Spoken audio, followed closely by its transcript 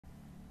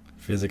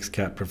Physics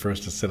cat prefers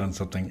to sit on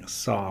something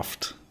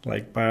soft,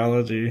 like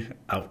biology.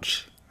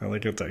 Ouch. I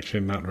think it's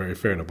actually not very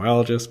fair to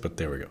biologists, but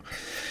there we go.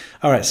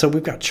 All right, so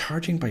we've got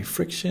charging by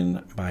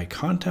friction, by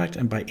contact,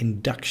 and by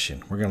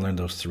induction. We're going to learn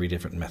those three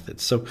different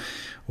methods. So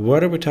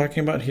what are we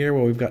talking about here?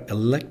 Well, we've got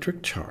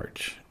electric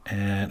charge.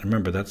 And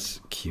remember, that's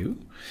Q.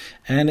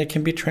 And it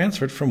can be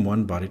transferred from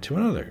one body to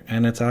another.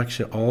 And it's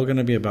actually all going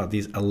to be about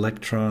these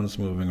electrons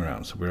moving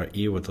around. So we're at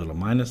E with a little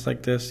minus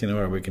like this,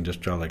 or we can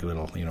just draw like a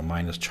little,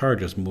 minus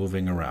charges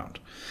moving around.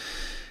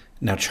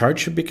 Now, charge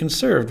should be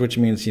conserved, which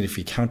means if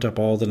you count up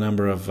all the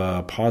number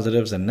of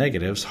positives and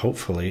negatives,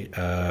 hopefully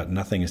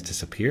nothing has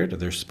disappeared.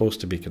 They're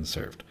supposed to be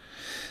conserved.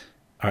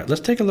 All right,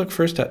 let's take a look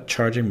first at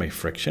charging by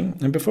friction.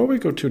 And before we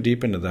go too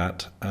deep into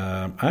that,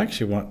 I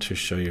actually want to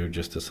show you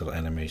just this little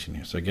animation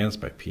here. So again, it's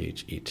by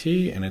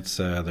PHET, and it's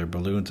their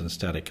balloons and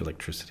static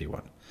electricity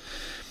one.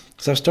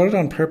 So I started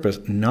on purpose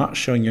not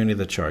showing you any of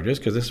the charges,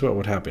 because this is what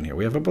would happen here.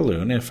 We have a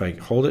balloon. If I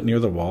hold it near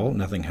the wall,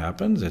 nothing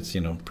happens. It's,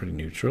 pretty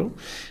neutral.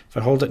 If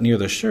I hold it near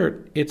the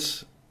shirt,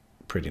 it's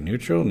pretty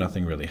neutral.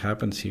 Nothing really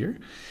happens here.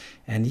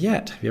 And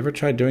yet, have you ever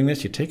tried doing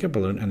this? You take a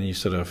balloon and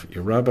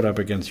you rub it up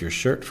against your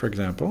shirt, for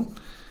example.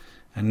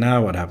 And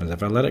now what happens?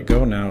 If I let it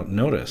go now,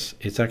 notice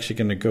it's actually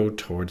going to go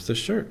towards the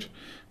shirt.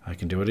 I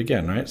can do it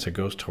again, right? So it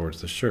goes towards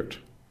the shirt.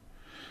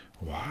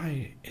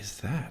 Why is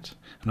that?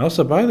 And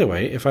also, by the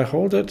way, if I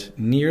hold it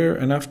near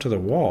enough to the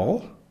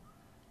wall,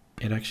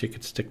 it actually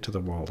could stick to the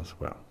wall as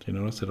well. Do you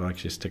notice it'll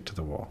actually stick to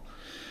the wall?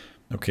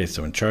 Okay,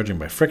 so in charging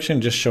by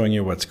friction, just showing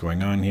you what's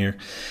going on here.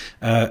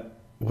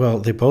 Well,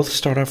 they both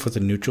start off with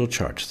a neutral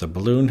charge. The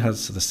balloon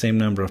has the same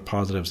number of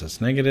positives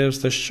as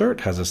negatives. The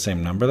shirt has the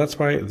same number. That's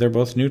why they're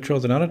both neutral.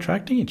 They're not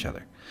attracting each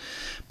other.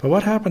 But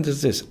what happens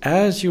is this.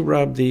 As you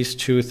rub these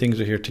two things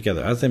here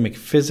together, as they make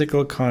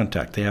physical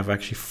contact, they have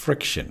actually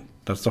friction.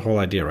 That's the whole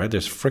idea, right?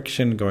 There's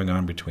friction going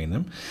on between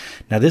them.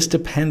 Now, this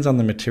depends on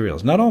the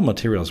materials. Not all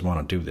materials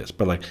want to do this,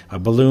 but like a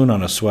balloon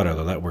on a sweater,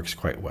 though, that works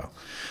quite well.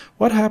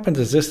 What happens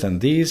is this then.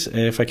 These,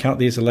 if I count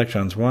these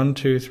electrons, 1,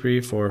 2,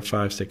 3, 4,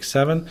 5, 6,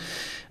 7.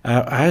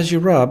 As you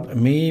rub,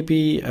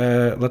 maybe,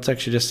 let's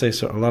actually just say,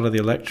 so a lot of the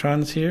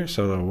electrons here.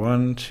 So the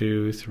 1,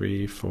 2,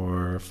 3,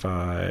 4,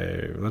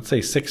 5, let's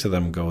say 6 of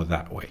them go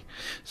that way.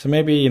 So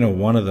maybe,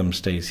 one of them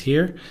stays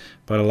here,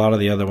 but a lot of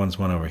the other ones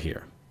went over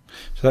here.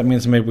 So that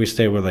means maybe we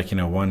stay with like,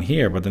 1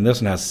 here, but then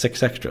this one has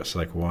 6 extras, so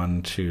like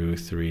 1, 2,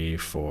 3,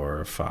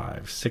 4,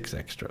 5, 6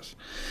 extras.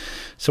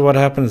 So what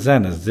happens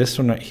then is this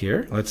one right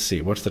here, let's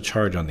see, what's the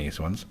charge on these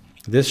ones?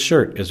 This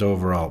shirt is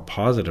overall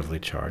positively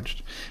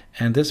charged,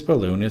 and this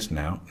balloon is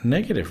now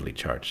negatively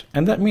charged.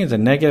 And that means a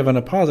negative and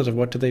a positive,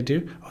 what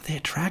do? Oh, they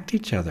attract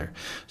each other.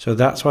 So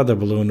that's why the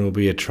balloon will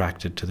be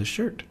attracted to the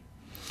shirt.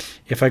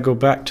 If I go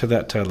back to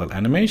that little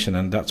animation,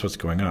 and that's what's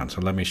going on. So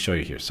let me show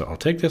you here. So I'll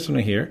take this one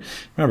here.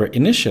 Remember,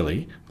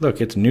 initially,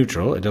 look, it's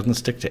neutral. It doesn't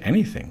stick to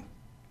anything,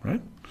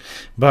 right?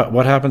 But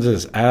what happens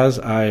is, as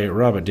I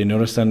rub it, do you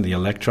notice then the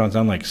electrons,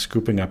 I'm like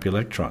scooping up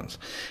electrons.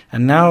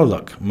 And now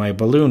look, my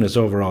balloon is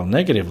overall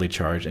negatively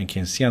charged, and you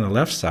can see on the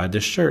left side, the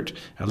shirt,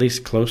 at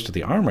least close to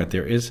the arm right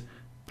there, is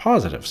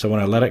positive. So when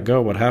I let it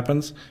go, what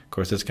happens? Of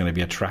course, it's going to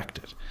be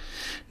attracted.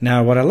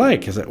 Now, what I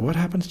like is that what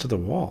happens to the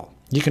wall?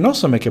 You can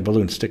also make a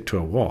balloon stick to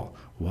a wall.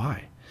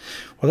 Why?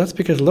 Well, that's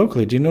because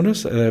locally, do you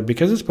notice,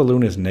 because this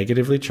balloon is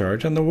negatively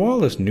charged and the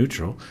wall is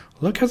neutral,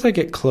 look as I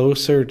get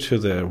closer to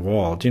the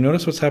wall. Do you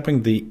notice what's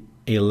happening? The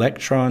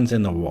electrons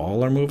in the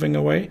wall are moving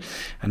away.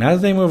 And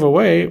as they move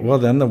away, well,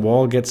 then the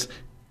wall gets,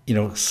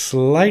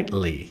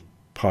 slightly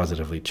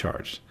positively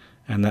charged.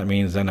 And that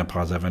means then a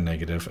positive and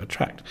negative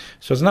attract.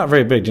 So it's not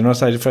very big. Do you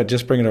notice if I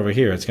just bring it over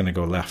here, it's going to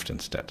go left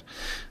instead.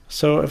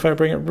 So if I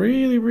bring it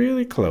really,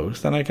 really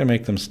close, then I can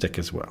make them stick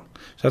as well.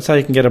 So that's how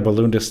you can get a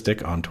balloon to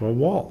stick onto a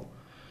wall.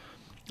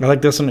 I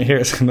like this one here.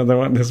 It's another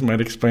one. This might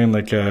explain,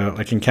 like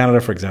in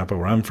Canada, for example,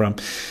 where I'm from,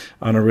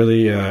 on a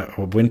really a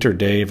winter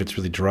day, if it's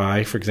really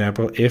dry, for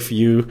example, if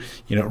you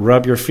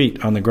rub your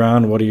feet on the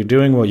ground, what are you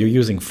doing? Well, you're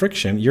using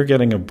friction. You're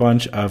getting a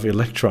bunch of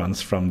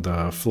electrons from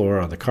the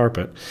floor or the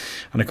carpet.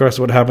 And of course,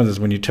 what happens is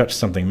when you touch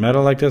something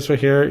metal like this right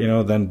here,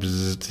 then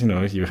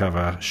bzzzt, you have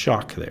a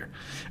shock there.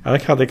 I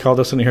like how they call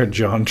this one here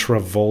John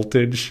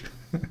Travoltage.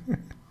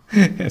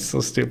 It's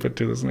so stupid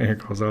too. This one here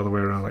goes all the way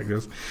around like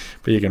this.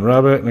 But you can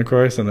rub it, and of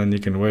course, and then you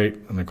can wait,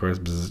 and of course,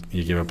 bzz,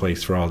 you give a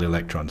place for all the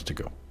electrons to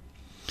go.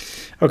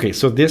 Okay,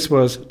 so this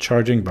was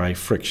charging by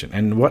friction.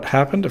 And what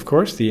happened, of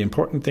course, the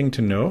important thing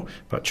to know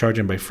about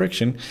charging by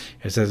friction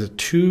is that the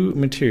two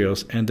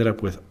materials ended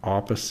up with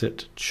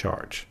opposite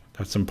charge.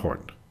 That's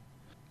important.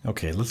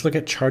 Okay, let's look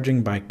at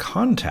charging by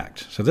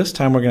contact. So this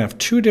time we're going to have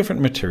two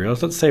different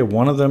materials. Let's say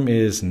one of them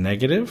is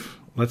negative.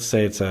 Let's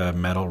say it's a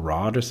metal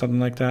rod or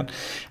something like that.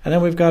 And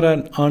then we've got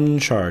an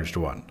uncharged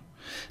one.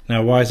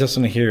 Now, why is this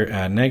one here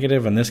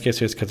negative? In this case,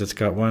 it's because it's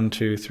got 1,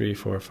 2, 3,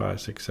 4,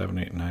 5, 6, 7,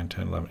 8, 9,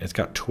 10, 11. It's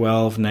got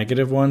 12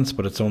 negative ones,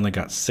 but it's only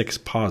got 6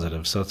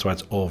 positive. So that's why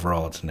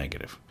it's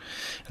negative.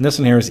 And this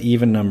one here is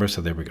even number, so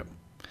there we go.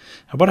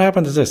 And what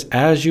happens is this.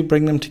 As you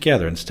bring them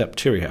together in step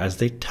 2 here, as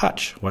they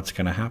touch, what's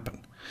going to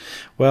happen?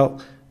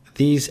 Well,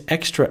 these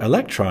extra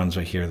electrons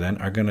right here then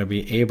are going to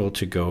be able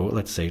to go,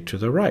 let's say, to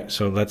the right.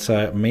 So let's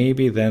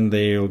maybe then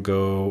they'll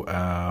go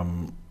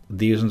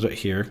these ones right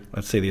here,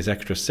 let's say these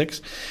extra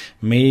 6,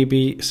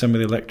 maybe some of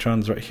the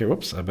electrons right here,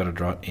 whoops, I better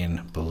draw it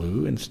in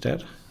blue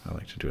instead. I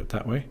like to do it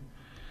that way.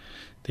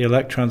 The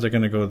electrons are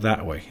going to go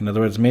that way. In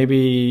other words, maybe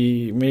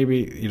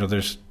you know,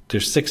 there's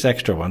 6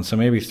 extra ones, so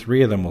maybe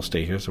 3 of them will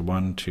stay here. So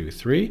 1, 2,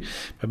 3,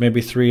 but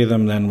maybe 3 of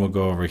them then will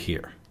go over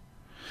here.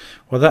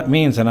 Well, that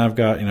means then I've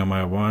got, you know,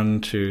 my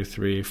 1, 2,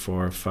 3,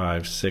 4,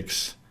 5,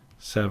 6,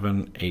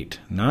 7, 8,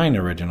 9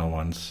 original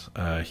ones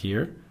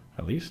here,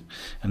 at least.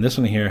 And this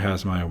one here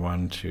has my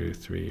 1, 2,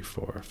 3,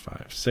 4,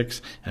 5,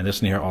 6, and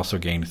this one here also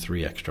gained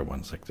 3 extra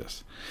ones like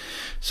this.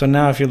 So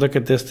now if you look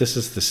at this, this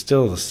is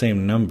still the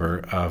same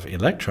number of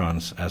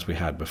electrons as we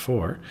had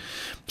before.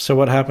 So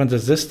what happens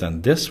is this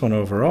then, this one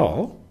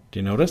overall, do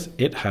you notice?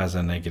 It has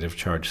a negative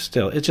charge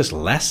still. It's just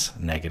less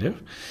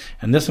negative.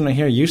 And this one right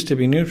here used to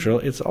be neutral.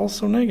 It's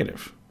also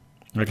negative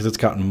because it's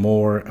got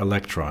more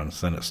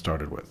electrons than it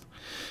started with.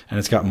 And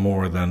it's got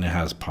more than it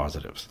has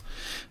positives.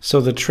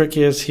 So the trick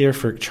is here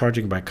for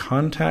charging by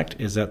contact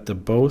is that the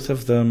both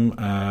of them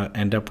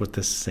end up with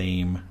the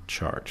same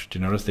charge. Do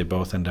you notice they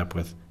both end up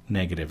with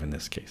negative in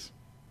this case?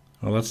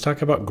 Well, let's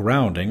talk about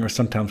grounding, or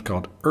sometimes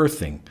called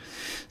earthing.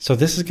 So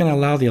this is going to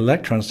allow the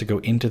electrons to go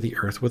into the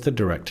earth with a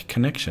direct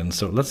connection.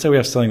 So let's say we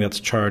have something that's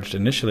charged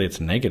initially, it's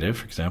negative,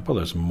 for example.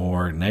 There's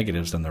more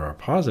negatives than there are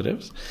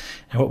positives.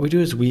 And what we do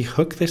is we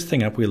hook this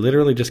thing up. We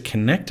literally just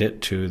connect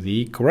it to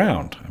the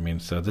ground. I mean,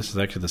 so this is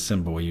actually the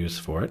symbol we use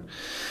for it.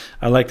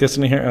 I like this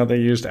in here. They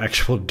used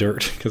actual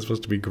dirt because it's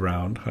supposed to be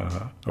ground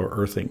or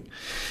earthing.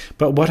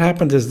 But what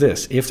happens is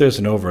this. If there's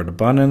an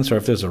overabundance or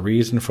if there's a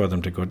reason for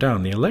them to go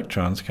down, the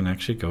electrons can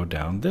actually go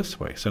down this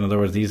way. So in other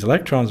words, these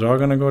electrons are all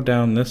going to go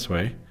down this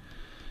way,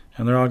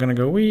 and they're all going to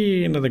go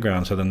wee into the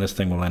ground. So then this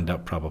thing will end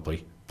up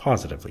probably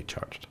positively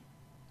charged.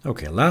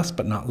 Okay, last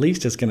but not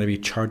least is going to be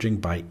charging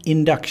by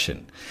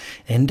induction.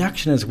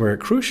 Induction is where,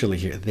 crucially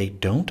here, they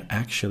don't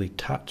actually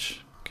touch.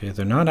 Okay,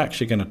 they're not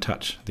actually going to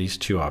touch these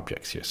two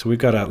objects here. So we've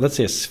got, let's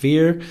say, a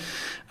sphere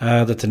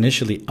that's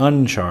initially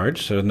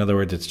uncharged. So in other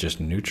words, it's just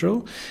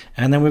neutral.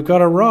 And then we've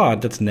got a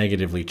rod that's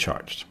negatively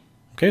charged.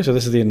 Okay, so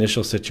this is the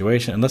initial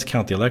situation. And let's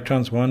count the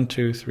electrons. 1,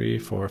 2, 3,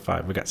 4,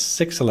 5. We've got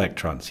 6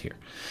 electrons here.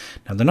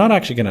 Now, they're not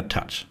actually going to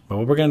touch. But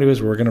what we're going to do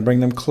is we're going to bring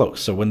them close.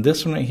 So when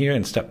this one right here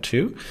in step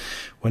 2,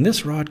 when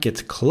this rod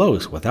gets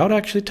close without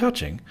actually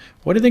touching,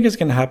 what do you think is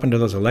going to happen to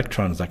those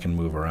electrons that can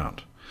move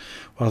around?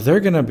 Well, they're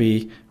going to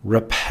be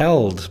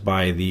repelled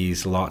by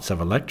these lots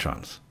of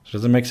electrons. So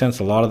does it make sense?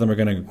 A lot of them are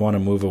going to want to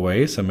move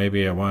away. So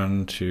maybe a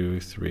 1, 2,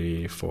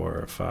 3,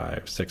 4,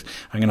 5, 6.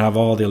 I'm going to have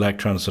all the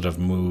electrons sort of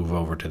move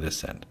over to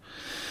this end.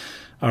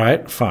 All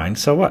right, fine.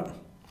 So what?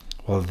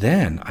 Well,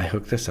 then I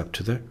hook this up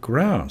to the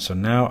ground. So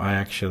now I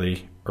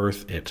actually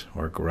earth it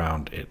or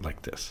ground it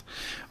like this.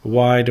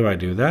 Why do I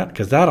do that?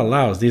 Because that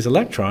allows these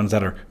electrons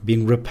that are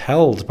being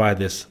repelled by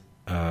this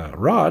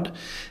rod,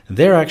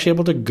 they're actually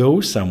able to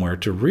go somewhere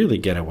to really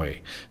get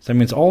away. So that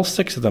means all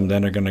 6 of them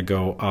then are going to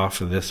go off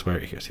this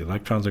way here. So the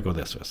electrons will go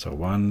this way. So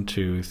 1,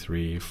 2,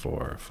 3,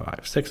 4, 5,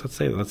 6.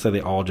 Let's say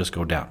they all just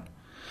go down.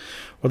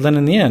 Well, then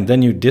in the end,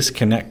 then you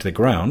disconnect the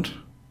ground,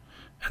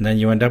 and then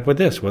you end up with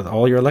this, with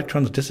all your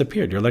electrons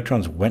disappeared. Your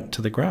electrons went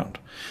to the ground.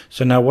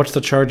 So now what's the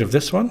charge of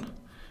this one?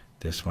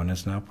 This one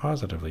is now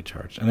positively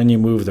charged. And then you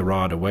move the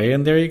rod away,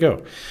 and there you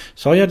go.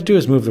 So all you have to do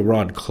is move the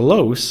rod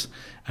close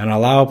and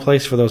allow a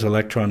place for those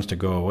electrons to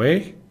go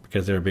away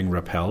because they're being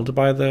repelled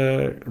by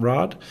the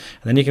rod.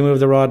 And then you can move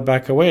the rod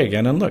back away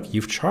again. And look,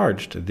 you've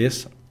charged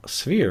this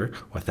sphere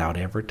without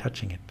ever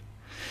touching it.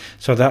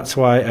 So that's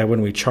why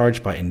when we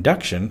charge by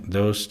induction,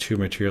 those two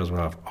materials will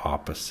have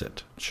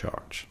opposite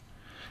charge.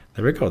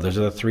 There we go. Those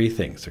are the 3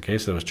 things. Okay,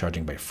 so it was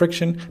charging by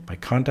friction, by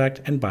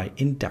contact, and by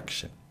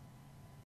induction.